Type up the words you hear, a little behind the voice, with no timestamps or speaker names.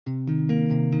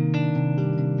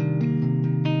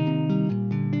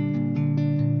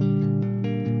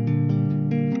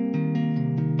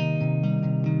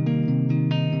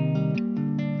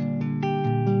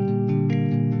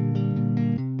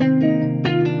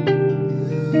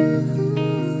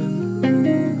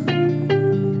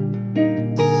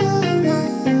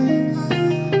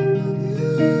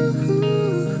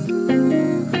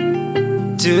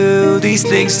these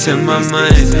things to my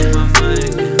mind.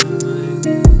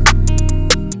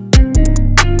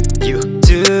 You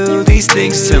do these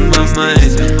things to my mind.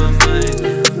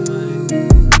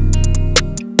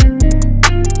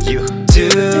 You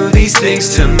do these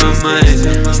things to my mind.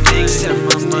 Things to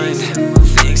my mind.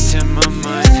 Things to my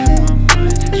mind.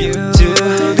 You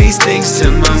do these things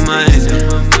to my mind.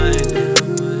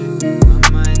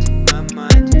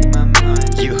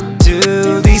 You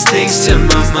do these things to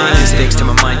my mind. These things to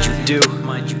my mind you do.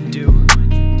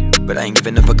 But I ain't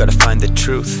giving up, I gotta find the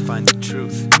truth.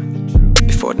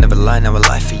 Before I'd never lie, now I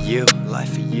lie for you.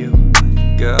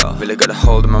 Girl, really got a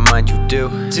hold of my mind, you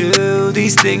do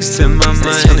these things to my mind.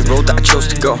 It's the only road that I chose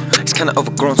to go. It's kinda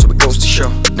overgrown, so it goes to show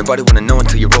nobody wanna know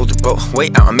until you roll the boat.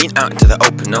 Wait out, I mean out into the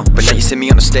open, no. But now you see me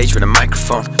on the stage with a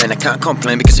microphone, and I can't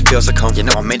complain because it feels like home. You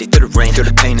know I made it through the rain, through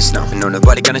the pain and snow, and no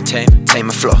nobody gonna tame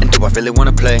my flow. And do I really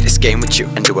wanna play this game with you?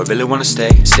 And do I really wanna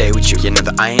stay with you? You know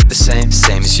that I ain't the same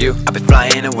as you. I've been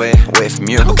flying away from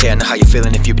you. Okay, I know how you're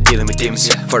feeling if you've been dealing with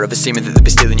demons. Forever seeming that they've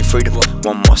been stealing your freedom.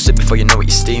 One more sip before you know what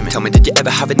you're steaming. Tell me, did you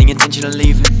ever have any intention of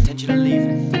leaving?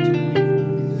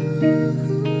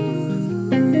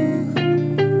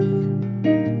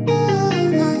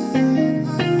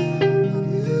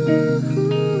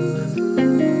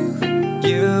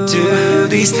 You do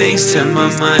these things to my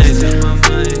mind.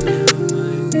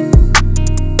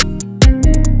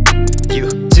 You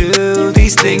do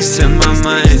these things to my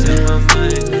mind.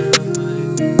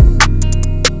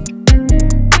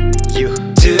 You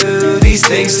do these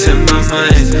things to my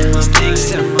mind. Things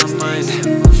to my mind.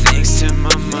 Things to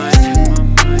my mind.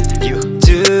 You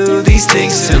do these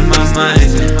things to my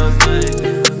mind.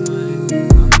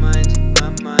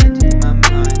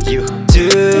 You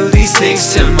do these things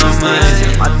to my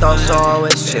mind. My thoughts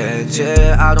always change,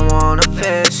 yeah. I don't wanna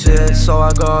fix it, so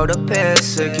I go to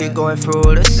piss it. Keep going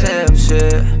through the same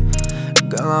shit.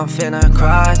 Girl, I'm finna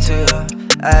cry to you,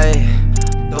 ayy.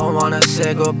 Don't wanna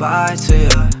say goodbye to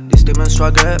you. These demons try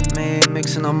to get me,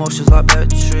 mixing emotions like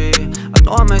battery. I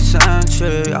know I'm a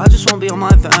century, I just won't be on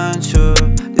my venture.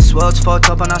 This world's fucked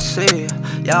up and I see,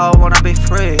 yeah, I wanna be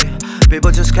free.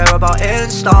 People just care about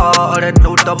Insta or the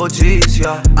new double G's,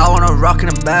 yeah. I wanna rock in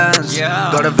the bands,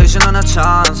 yeah. Got a vision and a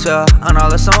chance, yeah. And I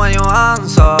listen when you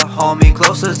answer. Hold me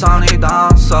close as tiny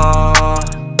dancer.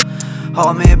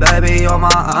 Hold me, baby, you're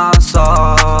my answer,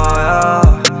 yeah.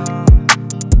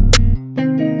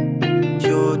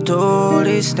 You do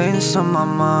these things to my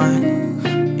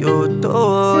mind. You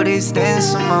do these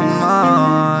things to my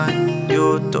mind.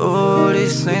 You do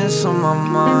these things to my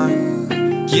mind.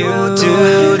 You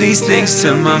do these things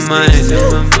to my mind.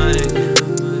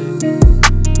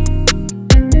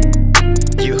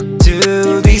 You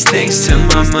do these things to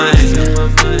my mind.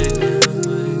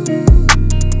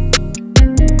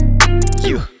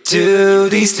 You do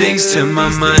these things to my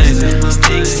mind.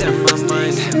 Things to my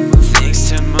mind. Things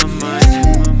to my mind.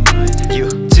 You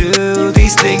do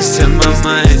these things to my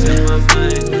mind.